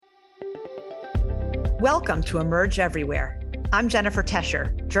Welcome to Emerge Everywhere. I'm Jennifer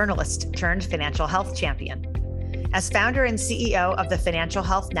Tescher, journalist turned financial health champion. As founder and CEO of the Financial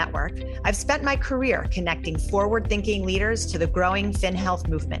Health Network, I've spent my career connecting forward-thinking leaders to the growing FinHealth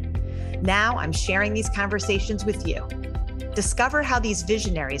movement. Now I'm sharing these conversations with you. Discover how these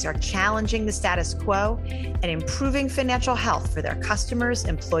visionaries are challenging the status quo and improving financial health for their customers,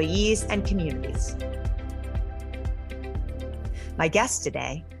 employees, and communities. My guest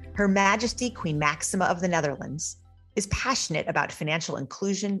today, Her Majesty Queen Maxima of the Netherlands, is passionate about financial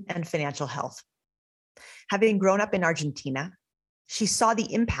inclusion and financial health. Having grown up in Argentina, she saw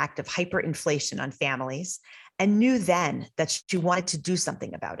the impact of hyperinflation on families and knew then that she wanted to do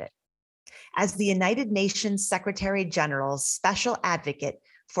something about it. As the United Nations Secretary General's special advocate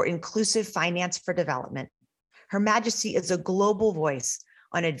for inclusive finance for development, Her Majesty is a global voice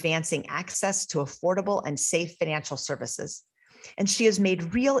on advancing access to affordable and safe financial services. And she has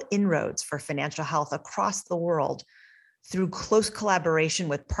made real inroads for financial health across the world through close collaboration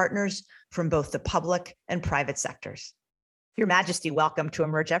with partners from both the public and private sectors. Your Majesty, welcome to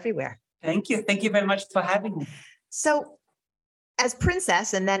Emerge Everywhere. Thank you. Thank you very much for having me. So, as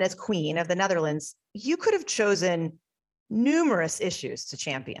Princess and then as Queen of the Netherlands, you could have chosen numerous issues to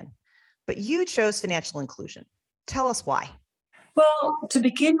champion, but you chose financial inclusion. Tell us why. Well, to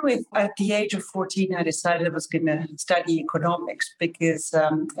begin with, at the age of 14, I decided I was going to study economics because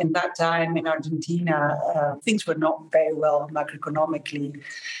in that time in Argentina, things were not very well macroeconomically.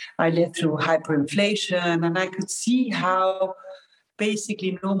 I lived through hyperinflation, and I could see how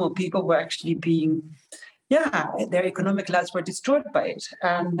basically normal people were actually being, their economic lives were destroyed by it.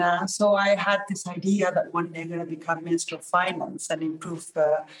 And so I had this idea that one day I'm going to become Minister of Finance and improve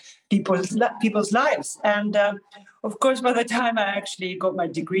people's lives. And of course, by the time I actually got my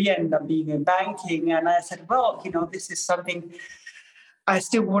degree, I ended up being in banking. And I said, well, this is something I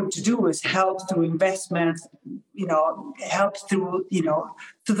still want to do, is help through investment, help through,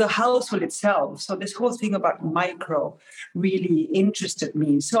 through the household itself. So this whole thing about micro really interested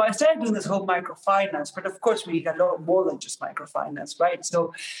me. So I started doing this whole microfinance, but of course we need a lot more than just microfinance, right?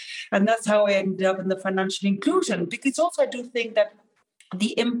 So, and that's how I ended up in the financial inclusion, because also I do think that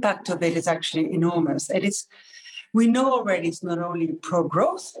the impact of it is actually enormous. We know already it's not only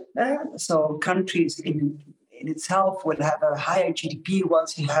pro-growth, so countries in itself will have a higher GDP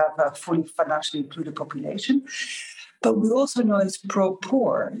once you have a fully financially included population. But we also know it's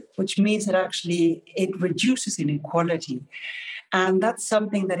pro-poor, which means that actually it reduces inequality. And that's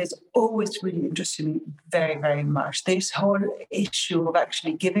something that is always really interested me very, very much. This whole issue of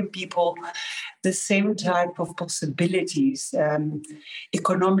actually giving people the same type of possibilities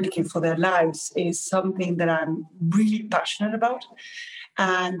economically for their lives is something that I'm really passionate about.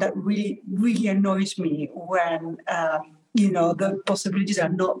 And that really, really annoys me when, the possibilities are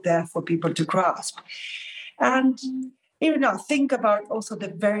not there for people to grasp. And think about also the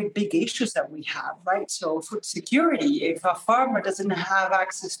very big issues that we have, right? So food security, if a farmer doesn't have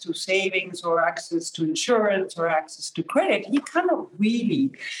access to savings or access to insurance or access to credit, he cannot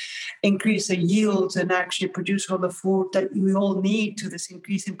really increase the yields and actually produce all the food that we all need to this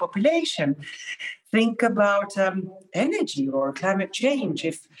increase in population. Think about energy or climate change.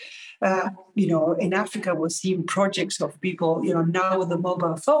 If in Africa, we're seeing projects of people, now with a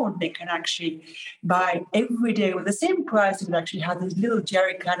mobile phone, they can actually buy every day with the same price. They can actually have this little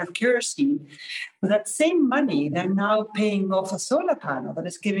jerry can of kerosene. With that same money, they're now paying off a solar panel that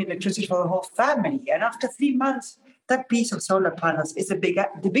is giving electricity for the whole family. And after 3 months, that piece of solar panels is the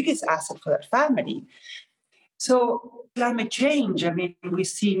biggest asset for that family. So climate change, we've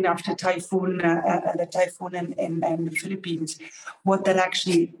seen after the typhoon in the Philippines, what that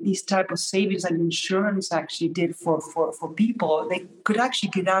actually, these type of savings and insurance actually did for people. They could actually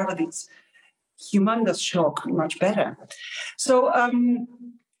get out of this humongous shock much better. So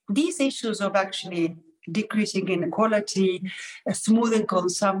these issues of actually decreasing inequality, smoothing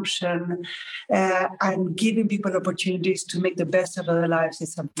consumption, and giving people opportunities to make the best of their lives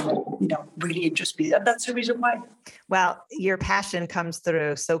is something that, really interests me. And that's the reason why. Well, your passion comes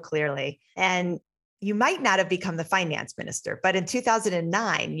through so clearly. And you might not have become the finance minister, but in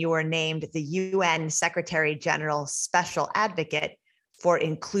 2009, you were named the UN Secretary General's Special Advocate for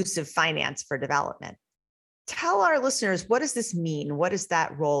Inclusive Finance for Development. Tell our listeners, what does this mean? What does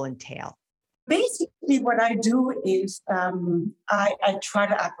that role entail? Basically, what I do is I try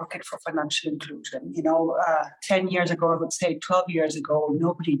to advocate for financial inclusion. 10 years ago, I would say 12 years ago,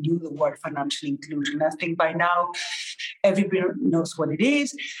 nobody knew the word financial inclusion. I think by now, everybody knows what it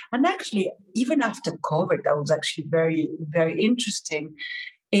is. And actually, even after COVID, that was actually very, very interesting,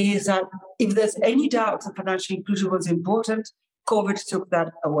 is that if there's any doubt that financial inclusion was important, COVID took that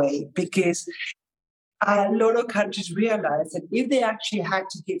away because a lot of countries realized that if they actually had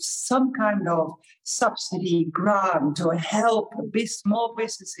to give some kind of subsidy, grant, or help small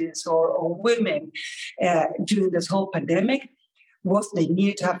businesses or women during this whole pandemic, they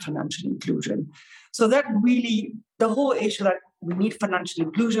needed to have financial inclusion. So that really, the whole issue that we need financial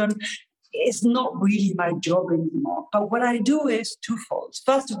inclusion is not really my job anymore. But what I do is twofold.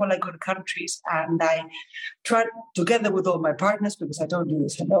 First of all, I go to countries and I try, together with all my partners, because I don't do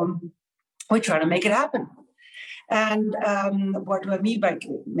this alone, we try to make it happen. And what do I mean by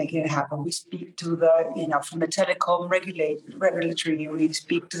making it happen? We speak to from the telecom regulatory, we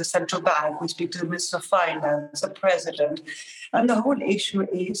speak to the central bank, we speak to the Minister of Finance, the President. And the whole issue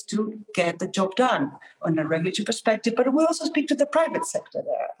is to get the job done on a regulatory perspective. But we also speak to the private sector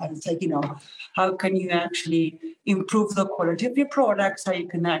there and say, how can you actually improve the quality of your products, how you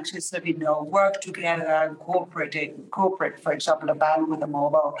can actually work together and cooperate, for example, a bank with a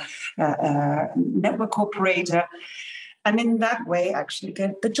mobile network operator. And in that way, actually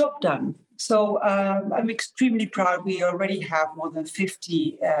get the job done. So I'm extremely proud. We already have more than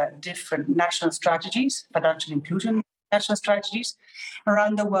 50 different national strategies, financial inclusion national strategies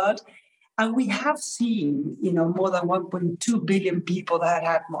around the world. And we have seen, more than 1.2 billion people that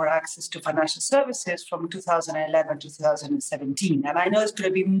had more access to financial services from 2011 to 2017. And I know it's going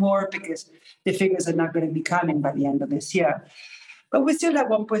to be more because the figures are not going to be coming by the end of this year. But we still have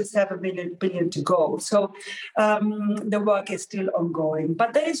 1.7 billion to go. So the work is still ongoing.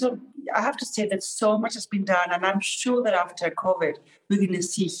 But I have to say that so much has been done. And I'm sure that after COVID, we're going to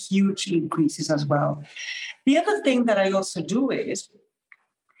see huge increases as well. The other thing that I also do is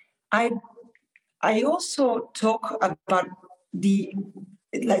I also talk about the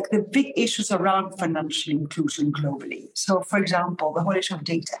big issues around financial inclusion globally. So, for example, the whole issue of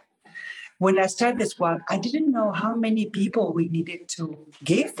data. When I started this work, I didn't know how many people we needed to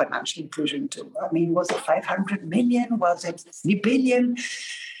give financial inclusion to. I mean, was it 500 million? Was it 3 billion?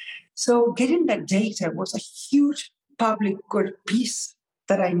 So getting that data was a huge public good piece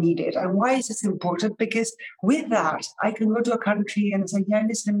that I needed. And why is this important? Because with that, I can go to a country and say, yeah,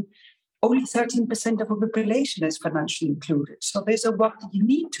 listen, only 13% of the population is financially included. So there's a work that you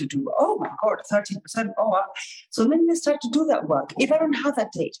need to do. Oh my God, 13%. Oh, so then they start to do that work. If I don't have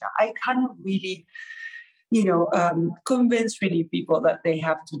that data, I cannot really, convince really people that they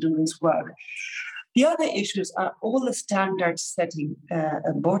have to do this work. The other issues are all the standard setting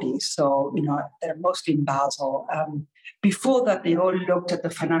bodies. So, they're mostly in Basel. Before that, they all looked at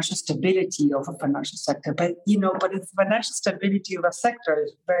the financial stability of a financial sector. But if the financial stability of a sector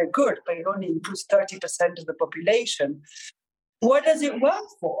is very good, but it only includes 30% of the population, what does it work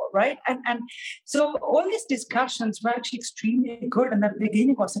for, right? And so all these discussions were actually extremely good. And at the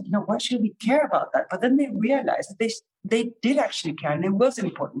beginning, I said, why should we care about that? But then they realized that they did actually care, and it was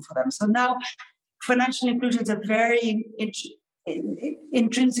important for them. So now financial inclusion is a very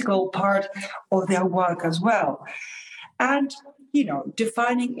intrinsic part of their work as well. And,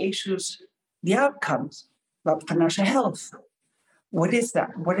 defining issues, the outcomes of financial health. What is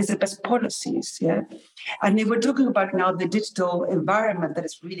that? What is the best policies? Yeah. And they were talking about now the digital environment that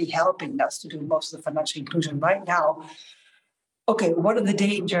is really helping us to do most of the financial inclusion right now. Okay, what are the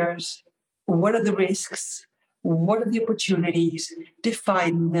dangers? What are the risks? What are the opportunities?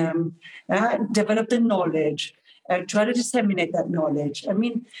 Define them, develop the knowledge, try to disseminate that knowledge. I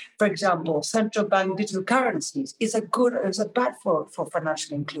mean, for example, central bank digital currencies is a bad for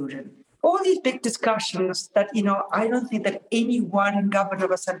financial inclusion. All these big discussions that, I don't think that any one governor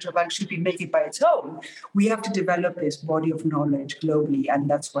of a central bank should be making by its own. We have to develop this body of knowledge globally, and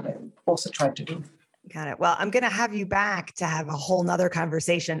that's what I also try to do. Got it. Well, I'm going to have you back to have a whole nother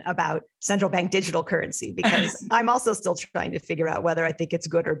conversation about central bank digital currency, because I'm also still trying to figure out whether I think it's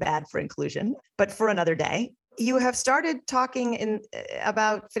good or bad for inclusion, but for another day. You have started talking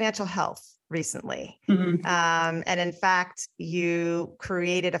about financial health recently. Mm-hmm. And in fact, you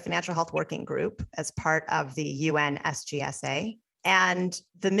created a financial health working group as part of the UN SGSA. And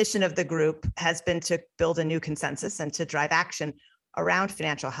the mission of the group has been to build a new consensus and to drive action around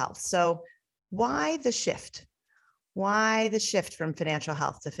financial health. So why the shift? Why the shift from financial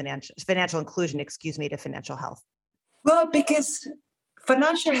health to financial inclusion, to financial health? Well, because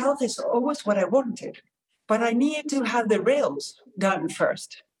financial health is always what I wanted, but I needed to have the rails done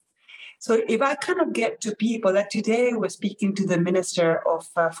first. So if I cannot get to people, that today I was speaking to the Minister of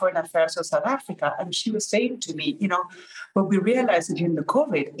Foreign Affairs of South Africa, and she was saying to me, what we realized during the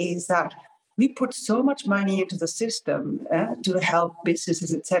COVID is that we put so much money into the system to help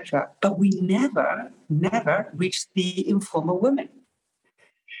businesses, etc., but we never reached the informal women.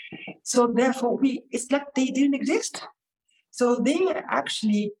 So therefore, it's like they didn't exist. So they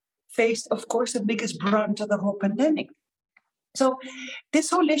actually faced, of course, the biggest brunt of the whole pandemic. So this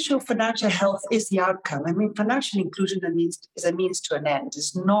whole issue of financial health is the outcome. I mean, financial inclusion is a means to an end.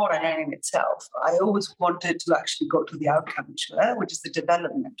 It's not an end in itself. I always wanted to actually go to the outcome, which is the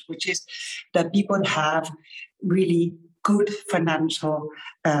development, which is that people have really good financial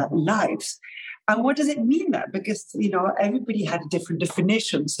lives. And what does it mean that? Because, everybody had a different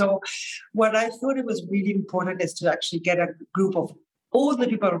definition. So what I thought it was really important is to actually get a group of all the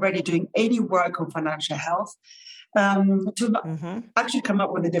people already doing any work on financial health to actually come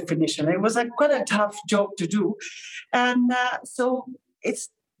up with a definition. It was quite a tough job to do. And so it's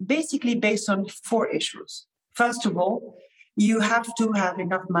basically based on 4 issues. First of all, you have to have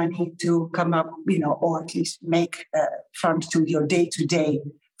enough money to come up, or at least make front to your day-to-day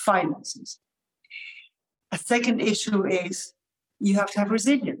finances. A second issue is you have to have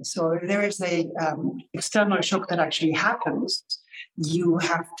resilience. So if there is a external shock that actually happens, you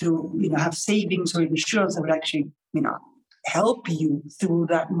have to, have savings or insurance that would actually, help you through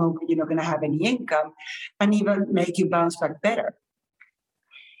that moment you're not going to have any income and even make you bounce back better.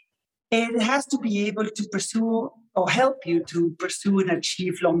 It has to be able to pursue or help you to pursue and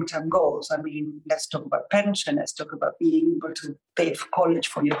achieve long-term goals. I mean, let's talk about pension. Let's talk about being able to pay for college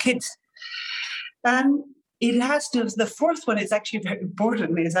for your kids. And it has to, the fourth one is actually very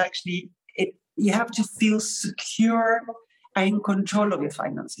important, is actually you have to feel secure and in control of your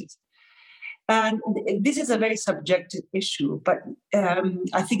finances. And this is a very subjective issue, but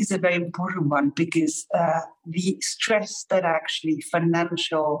I think it's a very important one because the stress that actually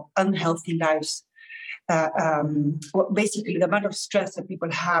financial unhealthy lives, basically the amount of stress that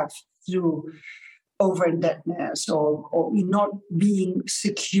people have through over-indebtedness or not being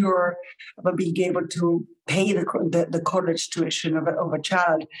secure about being able to pay the college tuition of a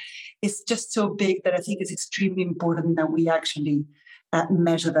child is just so big that I think it's extremely important that we actually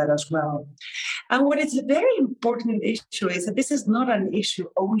measure that as well. And what is a very important issue is that this is not an issue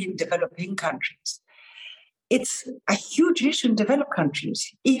only in developing countries. It's a huge issue in developed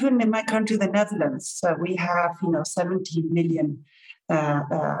countries. Even in my country, the Netherlands, we have 17 million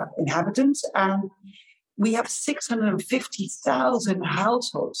inhabitants, and we have 650,000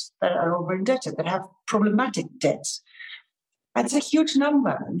 households that are over-indebted, that have problematic debts. That's a huge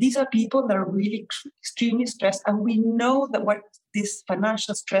number. These are people that are really extremely stressed, and we know that what this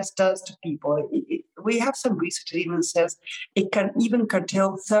financial stress does to people. We have some research that even says it can even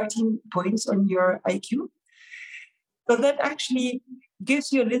curtail 13 points on your IQ. So that actually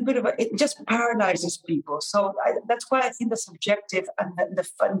gives you a little bit of it just paralyzes people. So that's why I think the subjective and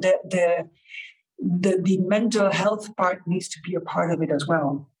the mental health part needs to be a part of it as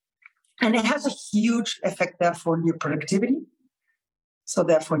well. And it has a huge effect, therefore, on your productivity. So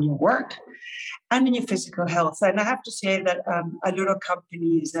therefore, in your work and in your physical health. And I have to say that a lot of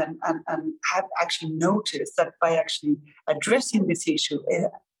companies and have actually noticed that by actually addressing this issue,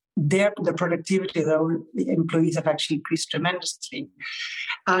 the productivity of the employees have actually increased tremendously,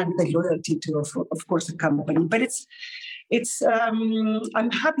 and the loyalty to, of course, the company. But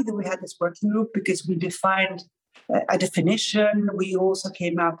I'm happy that we had this working group because we defined a definition. We also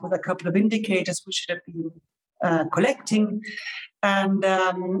came up with a couple of indicators we should have been collecting, and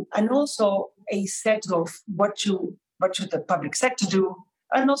also a set of what should the public sector do,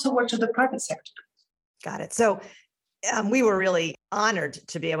 and also what should the private sector do. Got it. So we were really honored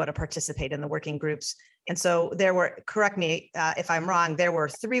to be able to participate in the working groups. And so there were, correct me if I'm wrong, there were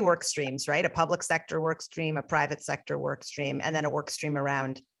 3 work streams, right? A public sector work stream, a private sector work stream, and then a work stream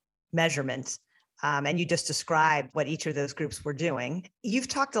around measurement. And you just described what each of those groups were doing. You've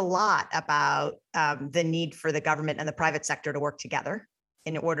talked a lot about the need for the government and the private sector to work together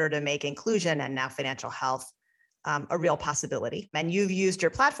in order to make inclusion and now financial health a real possibility. And you've used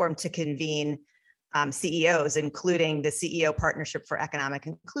your platform to convene CEOs, including the CEO Partnership for Economic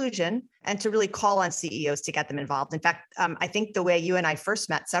Inclusion, and to really call on CEOs to get them involved. In fact, I think the way you and I first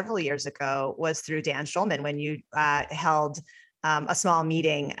met several years ago was through Dan Schulman when you held a small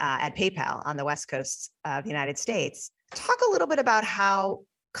meeting at PayPal on the West Coast of the United States. Talk a little bit about how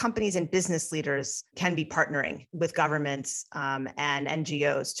companies and business leaders can be partnering with governments and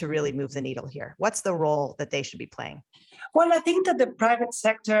NGOs to really move the needle here. What's the role that they should be playing? Well, I think that the private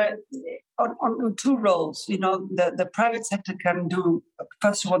sector on 2 roles, the private sector can do,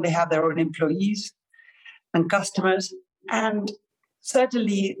 first of all, they have their own employees and customers, and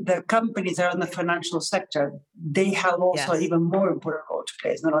certainly the companies that are in the financial sector, they have also an even more important role to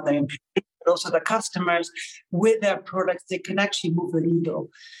play. It's not only employees, but also the customers with their products, they can actually move the needle.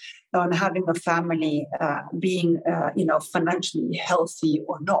 on having a family being, financially healthy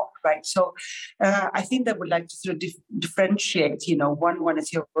or not, right? So I think they would like to sort of differentiate, one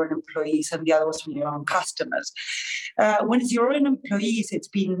is your own employees and the other is from your own customers. When it's your own employees, it's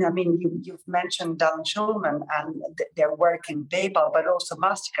been, you've mentioned Alan Schulman and their work in PayPal, but also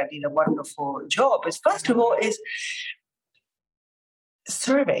MasterCard did a wonderful job. First of all, is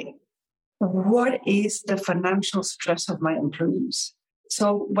survey. What is the financial stress of my employees?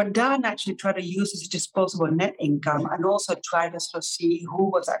 So what Dan actually tried to use is disposable net income and also try to sort of see who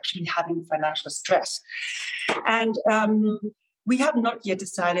was actually having financial stress. And we have not yet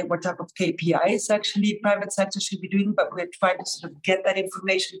decided what type of KPIs actually private sector should be doing, but we're trying to sort of get that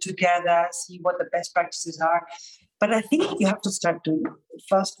information together, see what the best practices are. But I think you have to start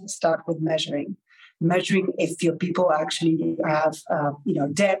with measuring if your people actually have,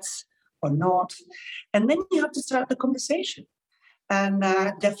 debts or not. And then you have to start the conversation. And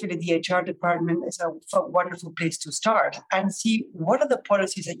definitely the HR department is a wonderful place to start and see what are the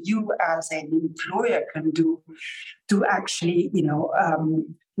policies that you as an employer can do to actually,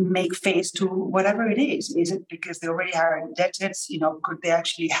 make face to whatever it is. Is it because they already are indebted? Could they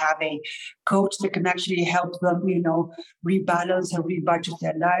actually have a coach that can actually help them, rebalance and rebudget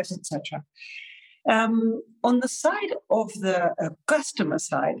their lives, etc. On the side of the customer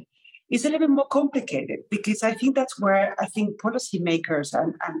side, it's a little bit more complicated because I think that's where I think policymakers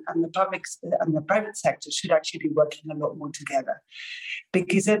and the public and the private sector should actually be working a lot more together,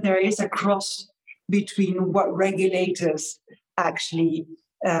 because then there is a cross between what regulators actually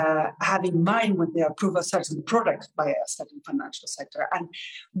have in mind when they approve a certain product by a certain financial sector. And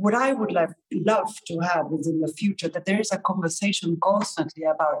what I would love to have is in the future that there is a conversation constantly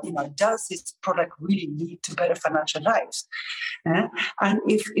about, does this product really lead to better financial lives? And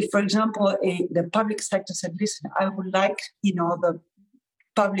if for example, the public sector said, listen, I would like, the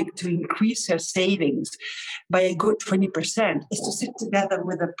public to increase their savings by a good 20%, is to sit together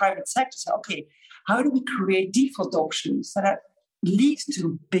with the private sector. So, okay, how do we create default options that leads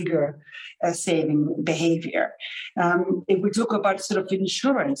to bigger saving behavior? If we talk about sort of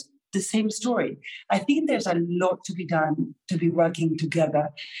insurance, the same story. I think there's a lot to be done to be working together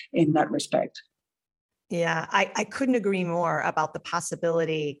in that respect. Yeah, I couldn't agree more about the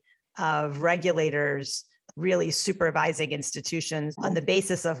possibility of regulators really supervising institutions on the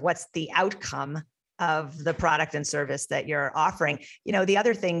basis of what's the outcome of the product and service that you're offering. The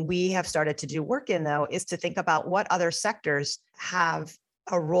other thing we have started to do work in, though, is to think about what other sectors have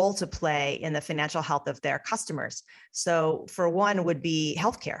a role to play in the financial health of their customers. So for one would be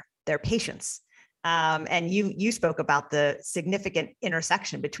healthcare, their patients. And you spoke about the significant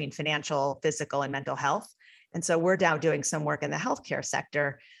intersection between financial, physical, and mental health. And so we're now doing some work in the healthcare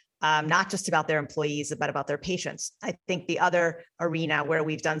sector, not just about their employees, but about their patients. I think the other arena where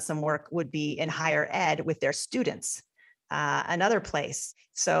we've done some work would be in higher ed with their students, another place.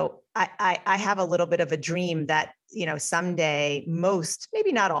 So I have a little bit of a dream that, someday most,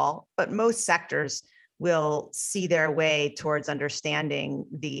 maybe not all, but most sectors will see their way towards understanding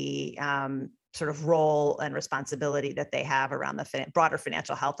the sort of role and responsibility that they have around the broader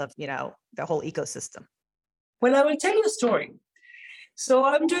financial health of, the whole ecosystem. Well, I will tell you a story. So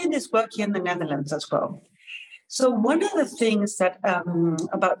I'm doing this work here in the Netherlands as well. So one of the things that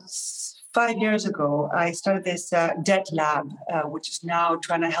about 5 years ago, I started this debt lab, which is now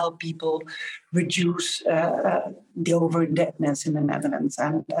trying to help people reduce the over-indebtedness in the Netherlands,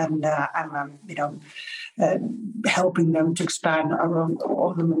 and helping them to expand around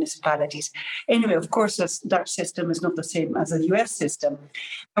all the municipalities. Anyway, of course, the Dutch system is not the same as the US system.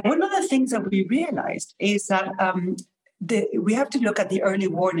 But one of the things that we realized is that we have to look at the early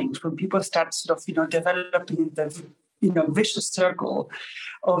warnings when people start sort of, developing the, vicious circle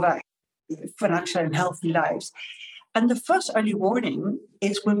of financial and healthy lives. And the first early warning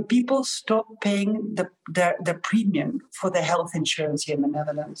is when people stop paying the premium for their health insurance here in the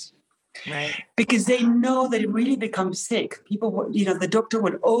Netherlands. Right. Because they know that it really becomes sick. People, the doctor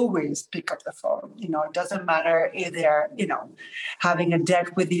will always pick up the phone. It doesn't matter if they're, having a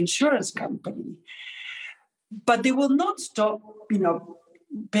debt with the insurance company. But they will not stop,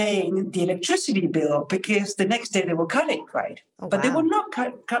 paying the electricity bill because the next day they will cut it, right? Oh, but wow. They will not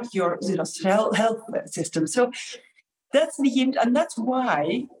cut your health system. So that's that's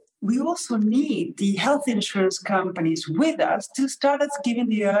why we also need the health insurance companies with us to start us giving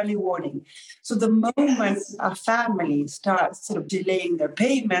the early warning. So the moment a family starts sort of delaying their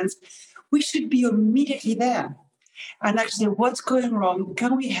payments, we should be immediately there. and actually what's going wrong,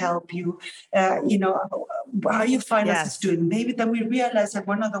 can we help you, how your finances doing. Maybe then we realize that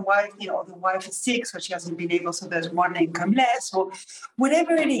one of the wife is sick, so she hasn't been able, so there's one income less, or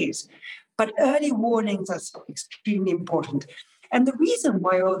whatever it is. But early warnings are extremely important. And the reason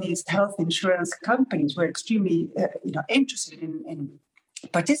why all these health insurance companies were extremely interested in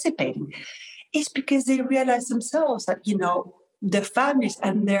participating is because they realize themselves that their families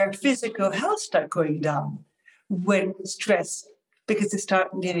and their physical health start going down when stressed, because they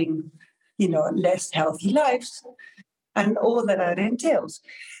start living less healthy lives and all that entails.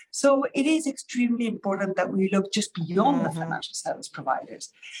 So it is extremely important that we look just beyond the financial service providers.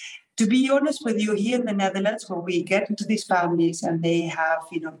 To be honest with you, here in the Netherlands, when we get into these families and they have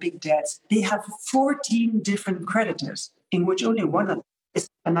big debts, they have 14 different creditors, in which only one of them is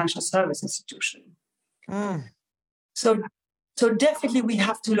a financial service institution. So definitely we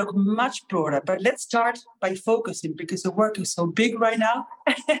have to look much broader, but let's start by focusing, because the work is so big right now.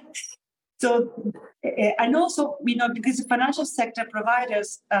 So, and also, because the financial sector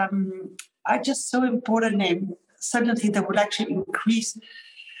providers are just so important, and suddenly they would actually increase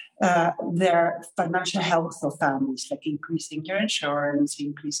their financial health of families, like increasing your insurance,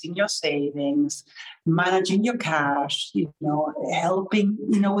 increasing your savings, managing your cash, helping,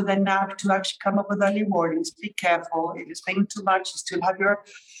 with an app to actually come up with early warnings. Be careful. If you're spending too much, you still have your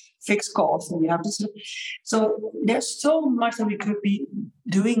fixed costs, and you have to. So there's so much that we could be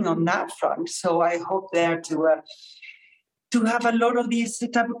doing on that front. So I hope there to have a lot of these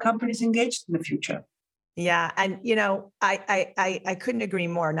type of companies engaged in the future. Yeah. And, I couldn't agree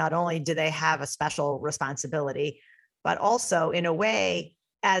more. Not only do they have a special responsibility, but also in a way,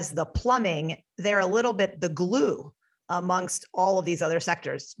 as the plumbing, they're a little bit the glue amongst all of these other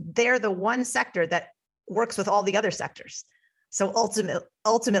sectors. They're the one sector that works with all the other sectors. So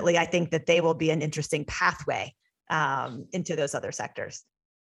ultimately, I think that they will be an interesting pathway into those other sectors.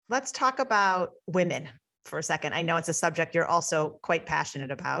 Let's talk about women for a second. I know it's a subject you're also quite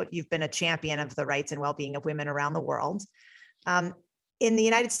passionate about. You've been a champion of the rights and well-being of women around the world. In the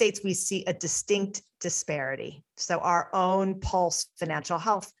United States, we see a distinct disparity. So our own Pulse Financial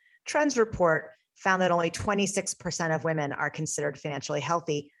Health Trends report found that only 26% of women are considered financially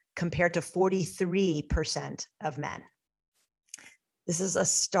healthy, compared to 43% of men. This is a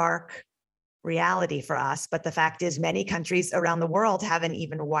stark reality for us, but the fact is many countries around the world have an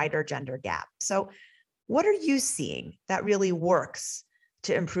even wider gender gap. So what are you seeing that really works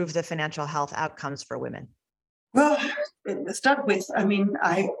to improve the financial health outcomes for women? Well, start with,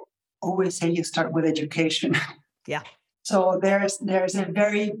 I always say you start with education. Yeah. So there's a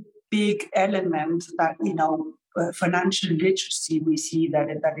very big element that, financial literacy, we see that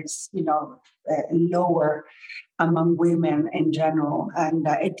is, lower among women in general. And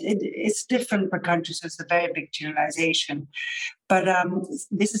it's different per country, so it's a very big generalization. But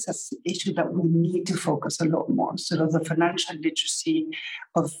this is an issue that we need to focus a lot more. So the financial literacy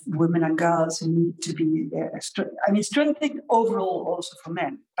of women and girls need to be strengthening overall also for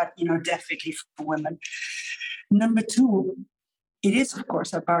men, but definitely for women. Number two, it is of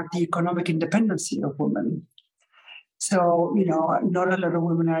course about the economic independence of women. So, not a lot of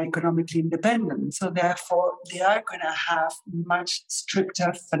women are economically independent. So therefore, they are going to have much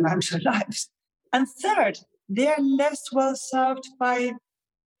stricter financial lives. And third, they are less well served by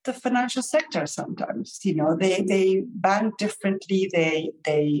the financial sector sometimes. They bank differently.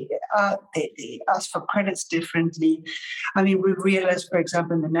 They ask for credits differently. We realized, for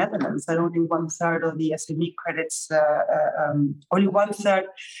example, in the Netherlands, that only 1/3 of the SME credits, only 1/3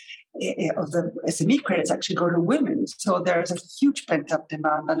 of the SME credits actually go to women. So there's a huge pent-up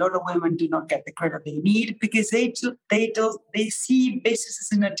demand. A lot of women do not get the credit they need because they see businesses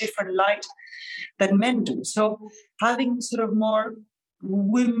in a different light than men do. So having sort of more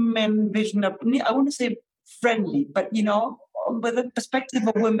women vision of, I want to say friendly, but with the perspective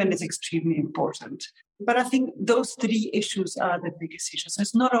of women is extremely important. But I think those three issues are the biggest issues. So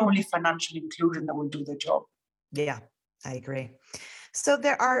it's not only financial inclusion that will do the job. Yeah, I agree. So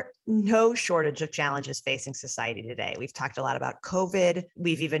there are no shortage of challenges facing society today. We've talked a lot about COVID.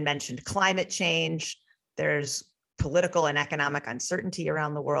 We've even mentioned climate change. There's political and economic uncertainty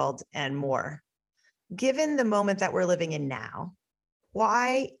around the world and more. Given the moment that we're living in now,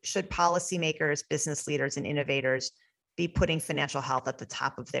 why should policymakers, business leaders, and innovators be putting financial health at the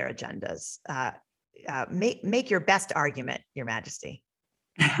top of their agendas? Make your best argument, Your Majesty.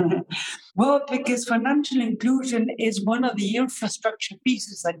 Well, because financial inclusion is one of the infrastructure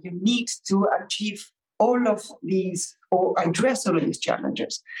pieces that you need to achieve all of these or address all of these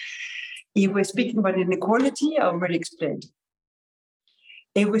challenges. If we're speaking about inequality, I already explained.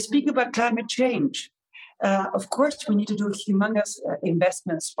 If we speak about climate change, Of course, we need to do humongous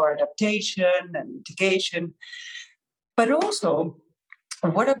investments for adaptation and mitigation. But also,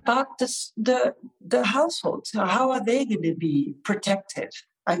 what about the households? How are they going to be protected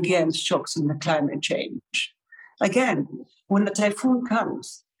against shocks in the climate change? Again, when the typhoon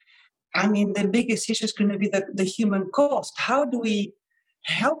comes, I mean, the biggest issue is going to be the human cost. How do we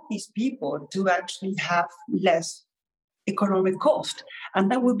help these people to actually have less economic cost?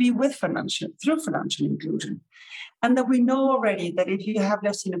 And that will be through financial inclusion. And that we know already that if you have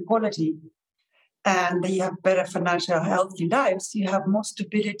less inequality and you have better financial healthy lives, you have more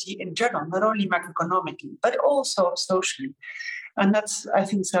stability in general, not only macroeconomically, but also socially. And that's, I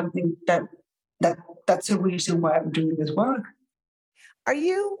think, something that's a reason why I'm doing this work. Are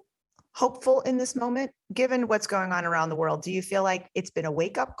you hopeful in this moment, given what's going on around the world? Do you feel like it's been a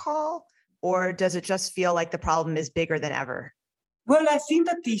wake-up call, or does it just feel like the problem is bigger than ever? Well, I think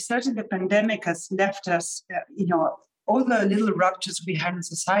that certainly the pandemic has left us, all the little ruptures we had in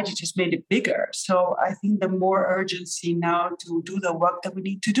society just made it bigger. So I think the more urgency now to do the work that we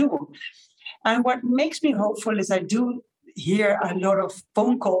need to do. And what makes me hopeful is I do hear a lot of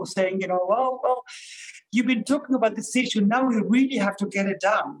phone calls saying, well, you've been talking about this issue. Now we really have to get it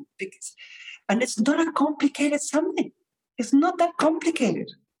done. And it's not a complicated something. It's not that complicated.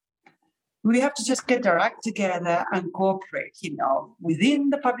 We have to just get our act together and cooperate,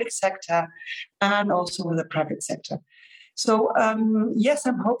 within the public sector and also with the private sector. So, yes,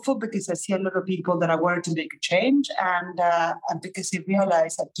 I'm hopeful because I see a lot of people that are wanting to make a change and because they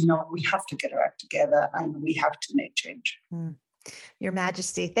realize that, we have to get our act together and we have to make change. Your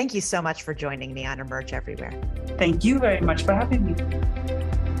Majesty, thank you so much for joining me on Emerge Everywhere. Thank you very much for having me.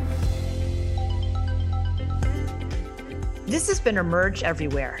 This has been Emerge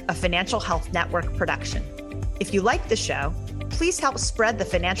Everywhere, a Financial Health Network production. If you like the show, please help spread the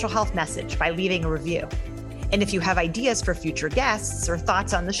financial health message by leaving a review. And if you have ideas for future guests or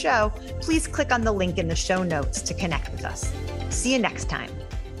thoughts on the show, please click on the link in the show notes to connect with us. See you next time.